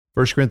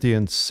First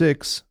Corinthians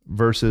 6,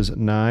 verses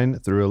 9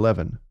 through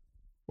 11.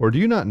 Or do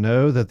you not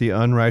know that the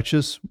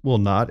unrighteous will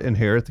not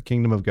inherit the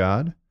kingdom of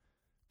God?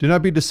 Do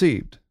not be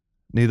deceived.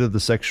 Neither the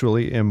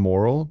sexually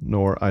immoral,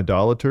 nor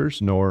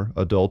idolaters, nor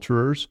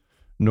adulterers,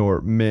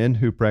 nor men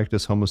who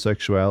practice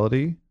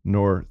homosexuality,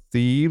 nor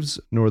thieves,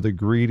 nor the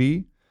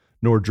greedy,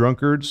 nor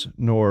drunkards,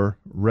 nor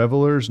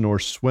revelers, nor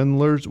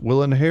swindlers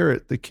will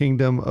inherit the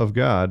kingdom of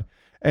God.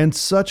 And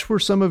such were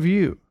some of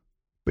you.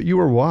 But you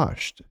were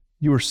washed,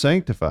 you were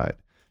sanctified,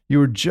 you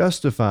were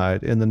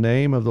justified in the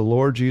name of the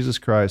Lord Jesus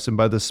Christ and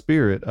by the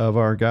Spirit of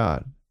our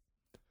God.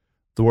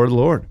 The word of the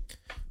Lord.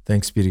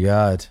 Thanks be to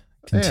God.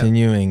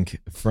 Continuing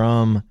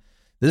from,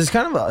 this is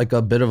kind of like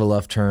a bit of a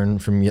left turn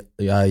from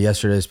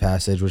yesterday's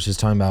passage, which is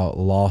talking about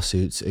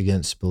lawsuits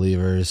against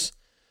believers.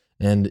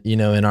 And,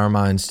 in our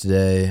minds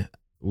today,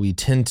 we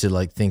tend to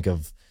like think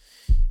of,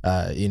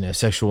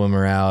 sexual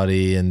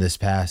immorality in this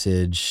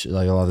passage,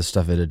 like a lot of the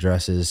stuff it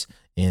addresses,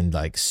 and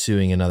like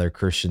suing another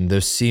Christian.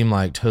 Those seem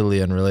like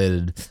totally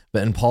unrelated,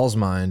 but in Paul's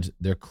mind,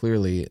 they're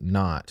clearly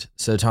not.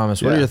 So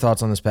Thomas, what are your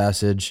thoughts on this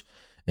passage,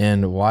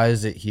 and why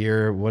is it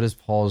here? What is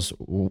Paul's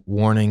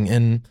warning?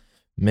 And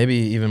maybe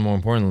even more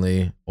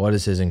importantly, what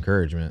is his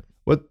encouragement?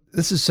 Well,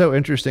 this is so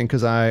interesting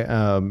because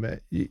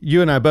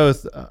you and I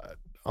both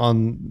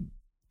in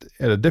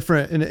a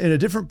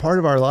different part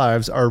of our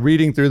lives are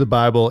reading through the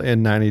Bible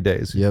in 90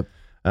 days. Yep.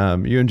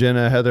 You and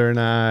Jenna, Heather and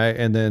I,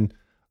 and then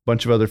a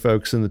bunch of other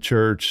folks in the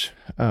church,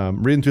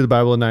 reading through the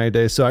Bible in 90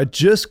 days. So I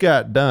just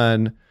got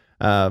done.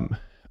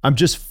 I'm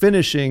just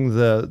finishing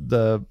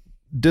the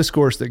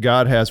discourse that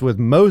God has with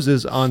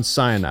Moses on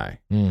Sinai.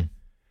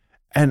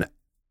 And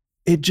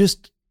it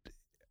just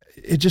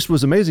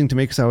was amazing to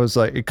me because I was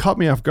like, it caught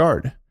me off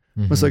guard.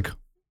 I was like,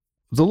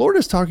 the Lord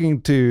is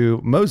talking to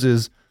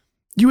Moses.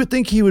 You would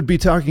think he would be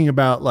talking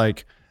about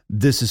like,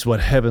 this is what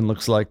heaven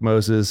looks like,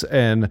 Moses,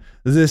 and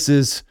this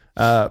is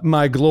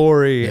my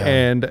glory. Yeah.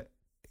 And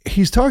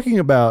he's talking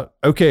about,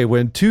 okay,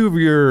 when two of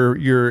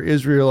your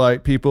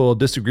Israelite people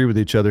disagree with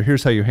each other,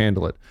 here's how you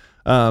handle it.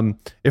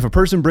 If a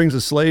person brings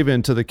a slave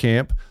into the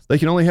camp, they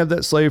can only have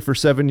that slave for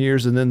 7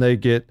 years and then they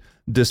get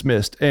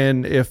dismissed.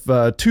 And if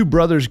two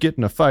brothers get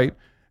in a fight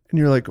and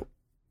you're like,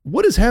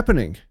 what is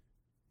happening?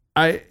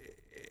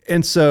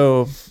 And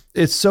so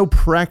it's so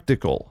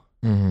practical.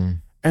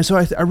 And so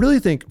I really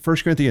think 1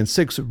 Corinthians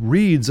 6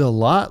 reads a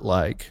lot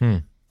like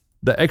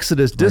the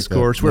Exodus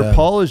discourse where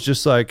Paul is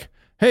just like,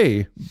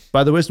 hey,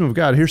 by the wisdom of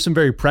God, here's some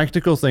very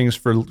practical things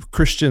for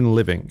Christian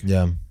living.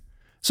 Yeah.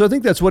 So I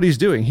think that's what he's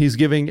doing. He's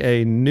giving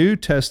a New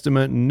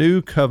Testament,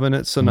 New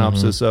Covenant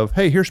synopsis of,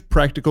 hey, here's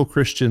practical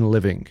Christian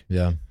living.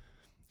 Yeah.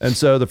 And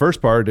so the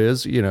first part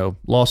is,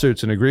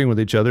 lawsuits and agreeing with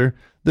each other.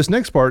 This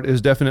next part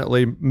is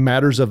definitely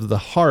matters of the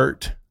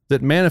heart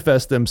that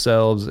manifest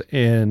themselves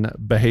in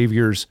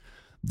behaviors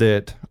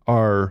that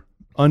are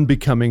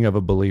unbecoming of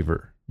a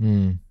believer.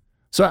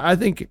 So I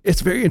think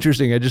it's very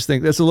interesting. I just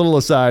think that's a little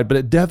aside, but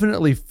it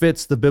definitely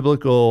fits the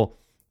biblical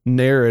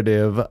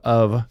narrative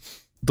of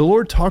the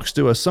Lord talks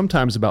to us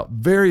sometimes about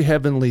very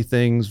heavenly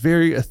things,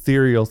 very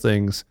ethereal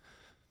things.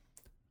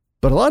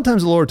 But a lot of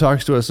times the Lord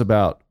talks to us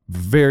about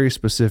very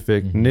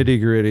specific,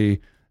 nitty-gritty,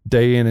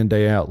 day in and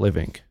day out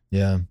living.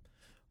 Yeah.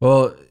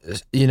 Well,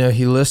 he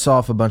lists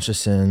off a bunch of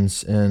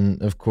sins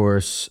and, of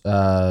course,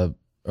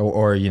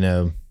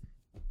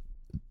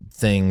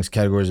 things,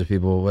 categories of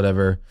people,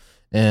 whatever.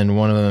 And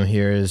one of them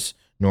here is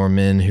nor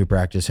men who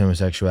practice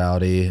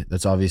homosexuality.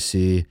 That's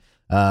obviously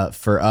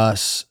for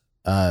us,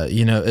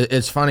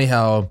 it's funny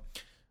how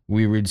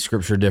we read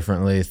scripture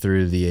differently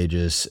through the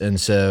ages. And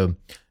so,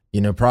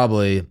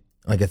 probably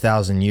like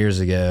 1,000 years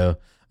ago,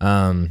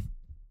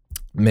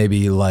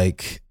 maybe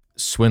like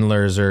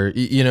swindlers or,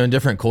 in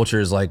different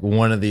cultures, like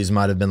one of these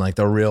might've been like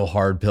the real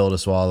hard pill to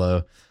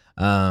swallow,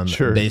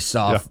 based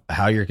off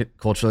how you're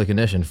culturally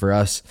conditioned. For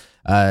us,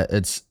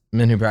 it's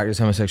men who practice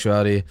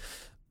homosexuality.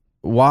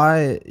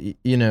 Why,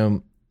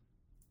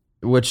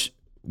 which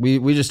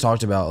we just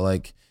talked about,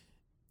 like,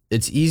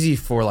 it's easy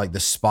for like the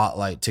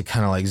spotlight to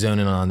kind of like zone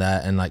in on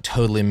that and like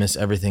totally miss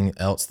everything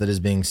else that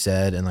is being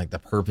said and like the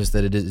purpose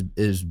that it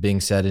is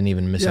being said, and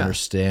even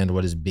misunderstand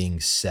what is being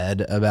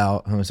said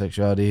about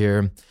homosexuality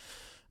here.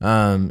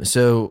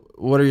 So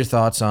what are your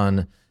thoughts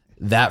on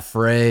that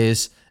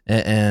phrase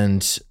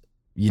and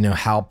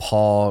how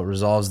Paul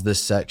resolves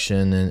this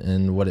section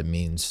and what it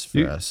means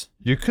for us?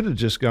 You could have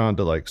just gone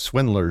to like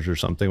swindlers or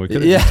something. We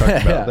could have just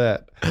talked about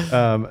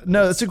that.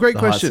 No, that's a great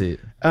question.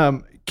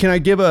 Can I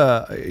do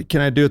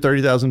a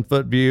 30,000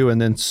 foot view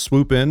and then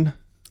swoop in?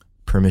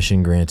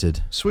 Permission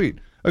granted. Sweet.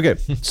 Okay.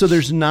 So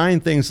there's 9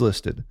 things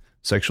listed: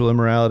 sexual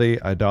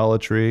immorality,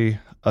 idolatry,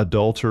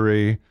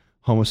 adultery,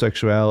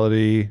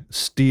 homosexuality,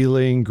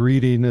 stealing,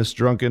 greediness,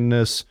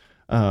 drunkenness,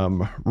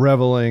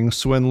 reveling,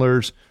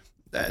 swindlers.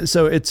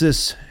 So it's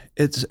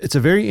a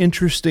very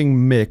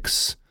interesting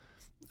mix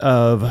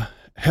of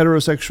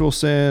heterosexual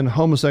sin,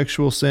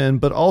 homosexual sin,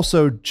 but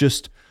also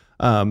just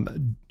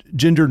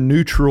gender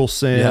neutral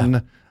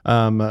sin,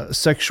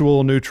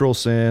 sexual neutral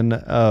sin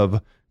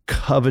of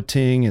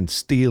coveting and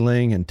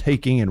stealing and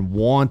taking and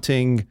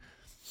wanting.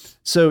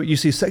 So you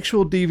see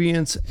sexual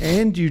deviance,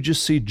 and you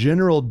just see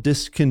general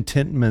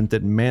discontentment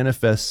that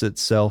manifests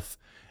itself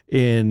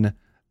in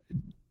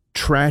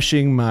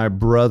trashing my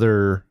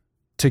brother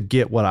to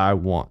get what I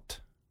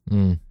want.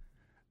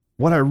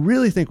 What I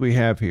really think we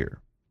have here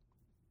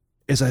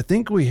is I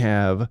think we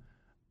have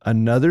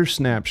another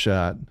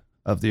snapshot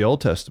of the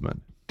Old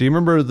Testament. Do you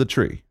remember the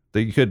tree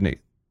that you couldn't eat?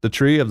 The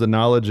tree of the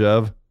knowledge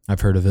of...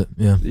 I've heard of it.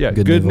 Yeah. Yeah,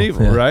 good and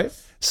evil, yeah. Right?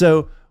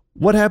 So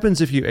what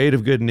happens if you ate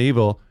of good and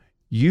evil?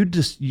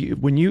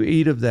 When you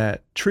eat of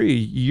that tree,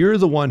 you're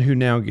the one who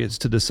now gets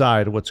to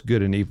decide what's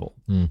good and evil.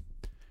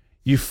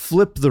 You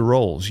flip the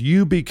roles.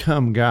 You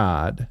become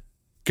God.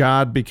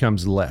 God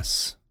becomes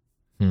less.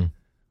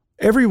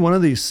 Every one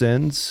of these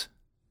sins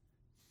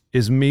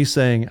is me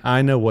saying,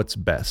 I know what's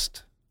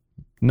best,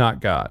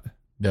 not God.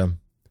 Yeah.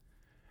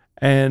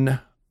 And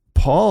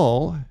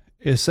Paul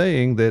is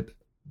saying that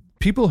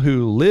people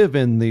who live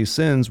in these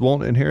sins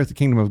won't inherit the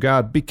kingdom of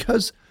God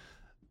because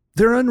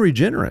they're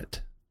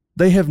unregenerate.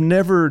 They have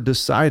never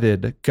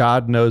decided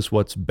God knows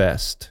what's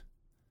best.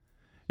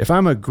 If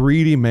I'm a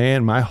greedy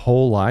man my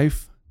whole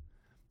life,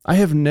 I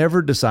have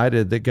never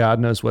decided that God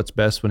knows what's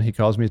best when he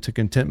calls me to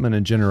contentment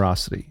and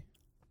generosity.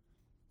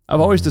 I've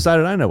always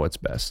decided I know what's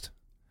best.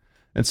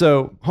 And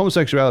so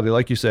homosexuality,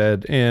 like you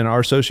said, in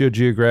our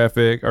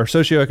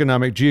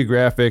socioeconomic,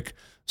 geographic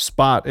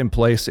spot and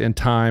place in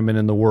time and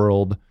in the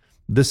world,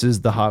 this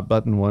is the hot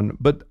button one.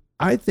 But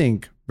I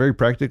think very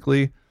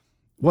practically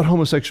what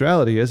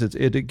homosexuality is,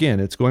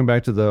 it's going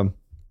back to the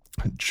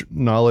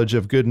knowledge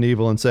of good and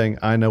evil and saying,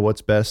 I know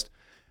what's best.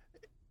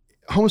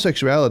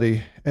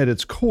 Homosexuality at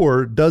its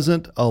core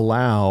doesn't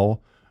allow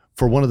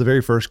for one of the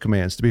very first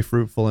commands to be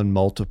fruitful and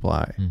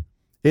multiply.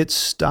 It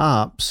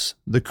stops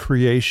the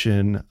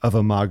creation of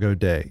Imago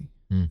Dei.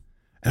 And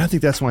I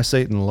think that's why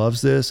Satan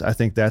loves this. I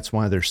think that's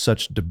why there's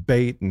such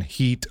debate and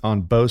heat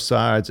on both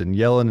sides and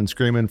yelling and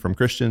screaming from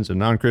Christians and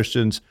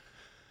non-Christians.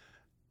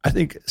 I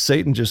think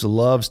Satan just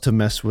loves to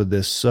mess with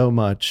this so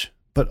much.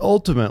 But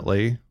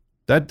ultimately,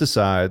 I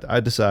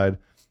decide,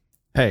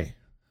 hey,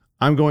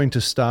 I'm going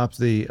to stop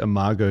the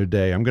Imago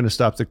Dei. I'm going to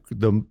stop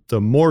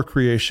the more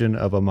creation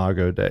of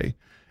Imago Dei.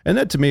 And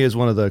that to me is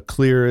one of the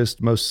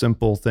clearest, most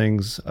simple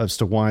things as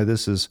to why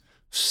this is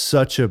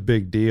such a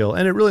big deal.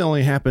 And it really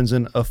only happens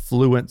in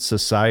affluent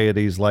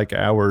societies like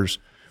ours,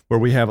 where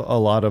we have a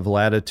lot of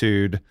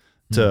latitude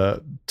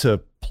to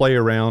play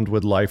around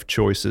with life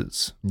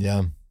choices.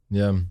 Yeah.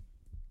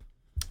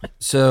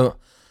 So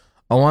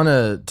I want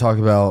to talk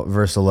about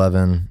verse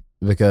 11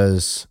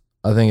 because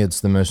I think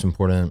it's the most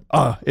important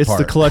it's part.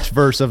 The clutch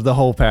verse of the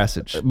whole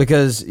passage.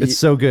 Because it's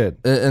so good.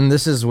 And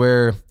this is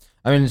where...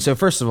 so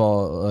first of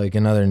all, like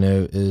another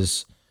note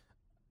is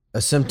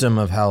a symptom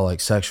of how like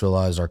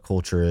sexualized our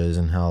culture is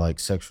and how like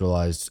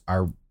sexualized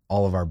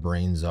all of our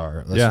brains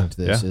are listening to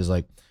this is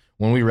like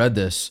when we read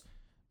this,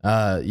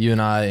 you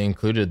and I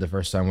included the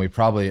first time, we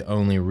probably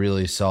only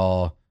really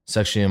saw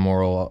sexually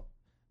immoral,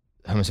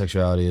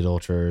 homosexuality,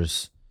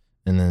 adulterers,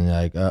 and then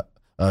like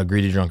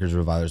greedy drunkards,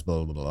 revilers,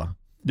 blah, blah, blah, blah.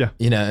 Yeah.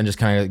 And just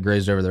kind of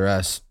grazed over the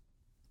rest.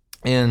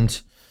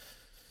 And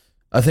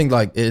I think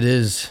like it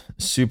is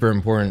super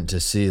important to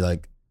see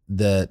like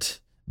that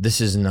this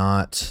is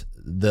not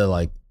the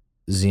like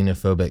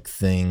xenophobic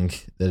thing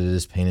that it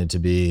is painted to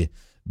be,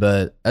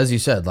 but as you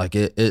said, like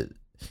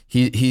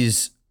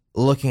he's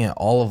looking at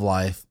all of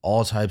life,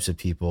 all types of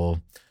people.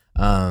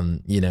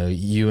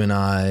 You and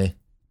I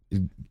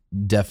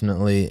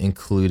definitely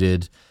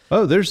included.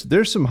 Oh,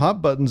 there's some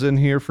hot buttons in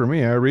here for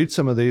me. I read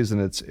some of these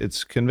and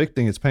it's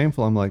convicting, it's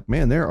painful. I'm like,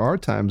 man, there are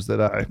times that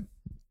I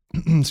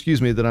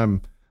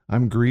that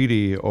I'm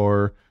greedy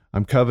or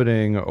I'm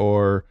coveting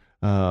or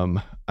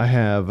I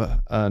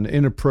have an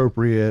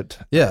inappropriate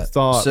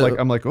thought. So, like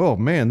I'm like, oh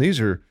man, these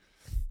are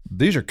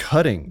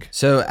cutting.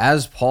 So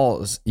as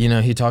Paul,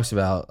 he talks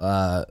about,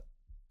 oh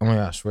my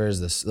gosh, where is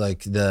this?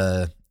 Like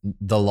the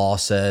law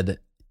said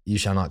you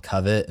shall not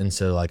covet. And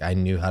so like I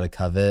knew how to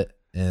covet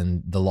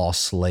and the law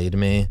slayed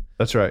me.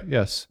 That's right.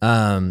 Yes.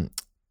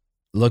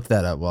 Look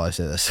that up while I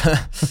say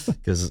this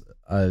because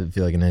I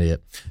feel like an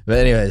idiot. But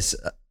anyways,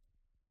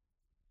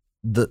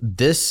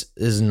 this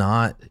is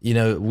not,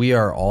 we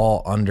are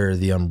all under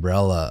the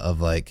umbrella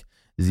of like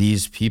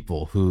these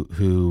people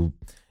who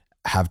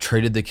have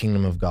traded the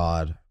kingdom of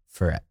God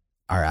for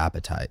our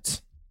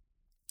appetites.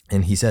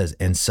 And he says,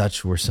 and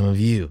such were some of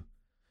you,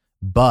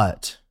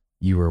 but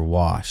you were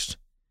washed,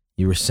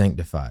 you were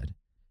sanctified,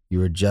 you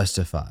were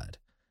justified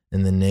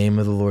in the name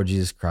of the Lord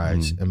Jesus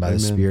Christ and by Amen.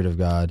 the Spirit of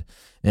God.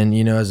 And,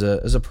 as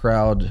a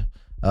proud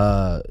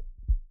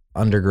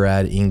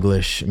undergrad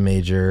English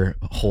major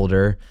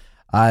holder,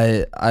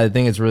 I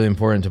think it's really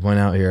important to point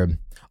out here,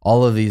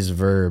 all of these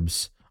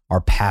verbs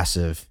are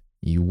passive.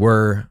 You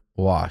were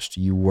washed,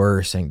 you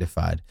were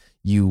sanctified,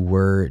 you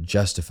were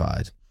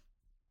justified.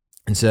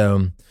 And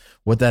so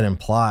what that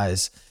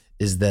implies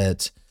is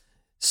that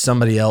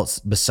somebody else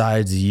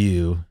besides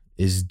you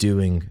is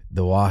doing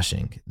the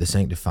washing, the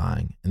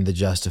sanctifying, and the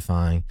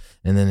justifying.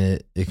 And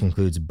then it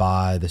concludes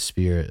by the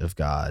Spirit of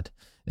God.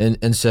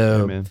 And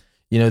so, Amen.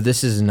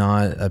 This is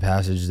not a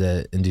passage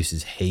that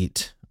induces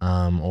hate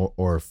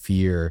or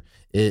fear.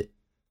 It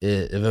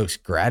evokes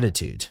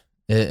gratitude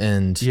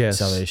and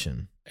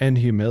salvation. And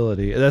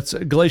humility. That's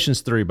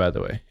Galatians 3, by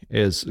the way,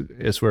 is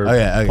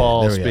where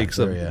Paul speaks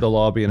of the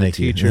law being a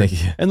teacher.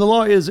 And the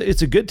law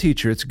it's a good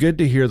teacher. It's good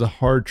to hear the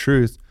hard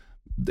truth.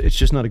 It's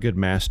just not a good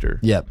master.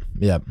 Yep.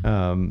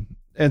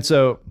 And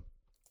so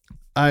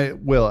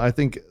I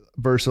think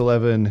verse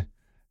 11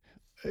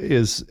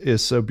 is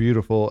so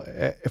beautiful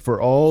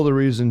for all the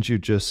reasons you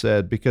just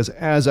said, because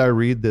as I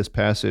read this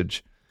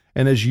passage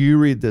and as you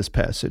read this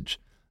passage,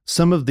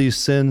 some of these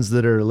sins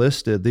that are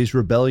listed, these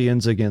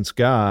rebellions against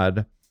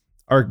God,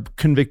 are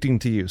convicting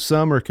to you.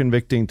 Some are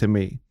convicting to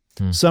me.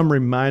 Some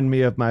remind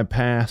me of my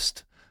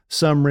past.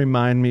 Some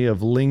remind me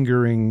of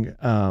lingering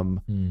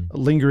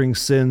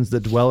sins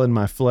that dwell in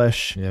my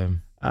flesh.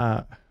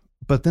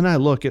 But then I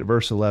look at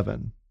verse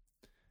 11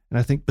 and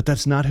I think, but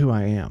that's not who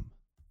I am.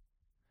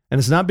 And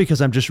it's not because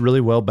I'm just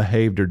really well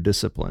behaved or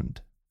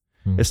disciplined.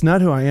 It's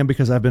not who I am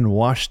because I've been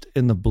washed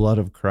in the blood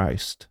of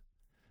Christ.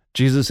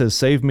 Jesus has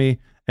saved me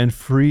and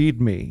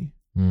freed me.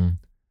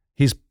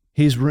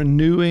 He's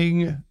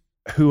renewing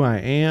who I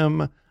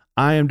am.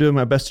 I am doing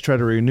my best to try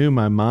to renew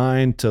my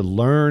mind, to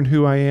learn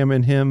who I am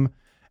in him.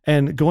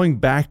 And going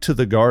back to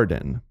the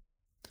garden,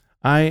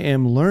 I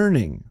am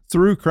learning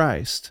through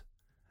Christ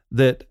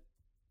that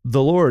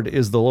the Lord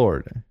is the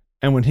Lord.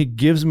 And when he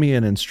gives me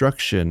an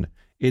instruction,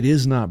 it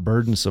is not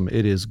burdensome.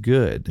 It is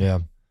good.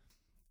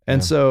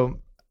 And so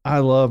I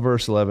love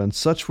verse 11.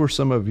 Such were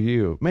some of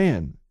you.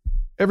 Man,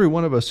 every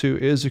one of us who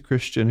is a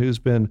Christian, who's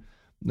been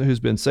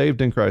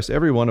saved in Christ,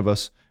 every one of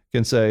us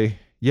can say,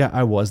 yeah,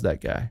 I was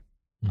that guy.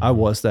 I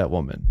was that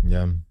woman.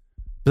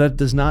 But that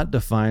does not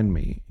define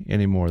me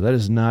anymore. That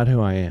is not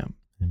who I am.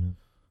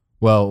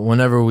 Well,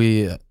 whenever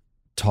we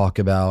talk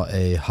about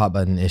a hot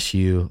button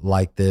issue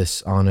like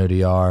this on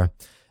ODR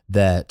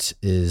that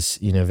is,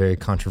 very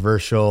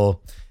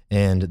controversial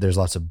and there's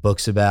lots of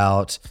books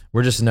about,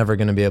 we're just never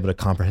going to be able to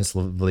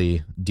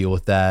comprehensively deal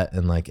with that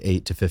in like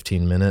 8 to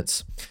 15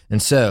 minutes.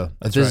 And so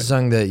if this is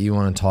something that you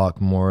want to talk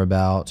more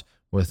about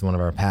with one of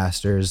our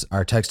pastors,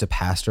 our text to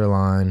pastor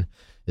line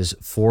is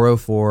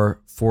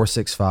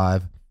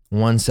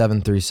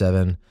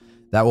 404-465-1737.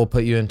 That will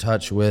put you in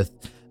touch with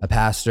a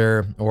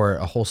pastor or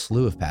a whole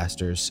slew of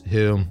pastors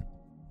who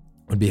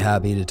would be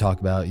happy to talk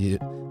about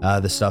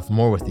this stuff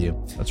more with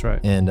you. That's right.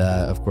 And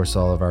of course,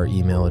 all of our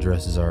email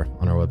addresses are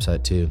on our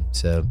website too.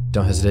 So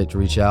don't hesitate to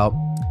reach out.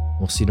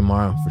 We'll see you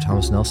tomorrow. For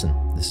Thomas Nelson,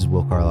 this is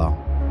Will Carlisle.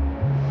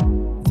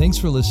 Thanks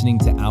for listening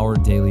to Our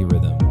Daily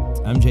Rhythm.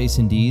 I'm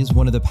Jason Dees,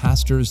 one of the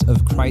pastors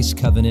of Christ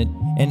Covenant,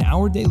 and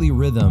Our Daily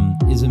Rhythm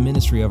is a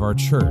ministry of our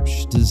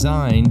church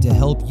designed to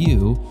help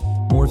you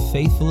more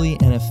faithfully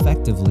and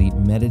effectively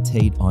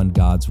meditate on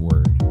God's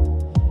Word.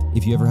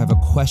 If you ever have a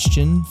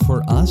question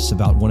for us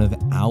about one of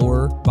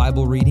our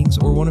Bible readings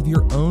or one of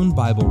your own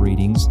Bible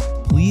readings,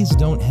 please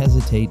don't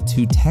hesitate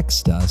to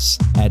text us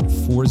at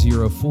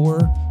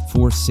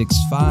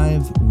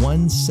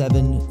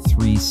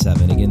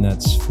 404-465-1737. Again,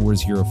 that's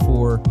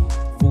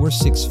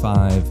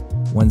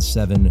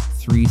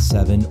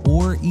 404-465-1737,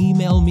 or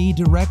email me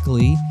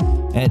directly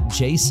at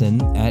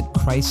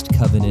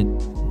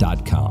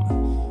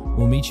jason@christcovenant.com.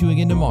 We'll meet you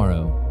again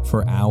tomorrow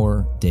for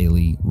Our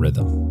Daily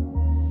Rhythm.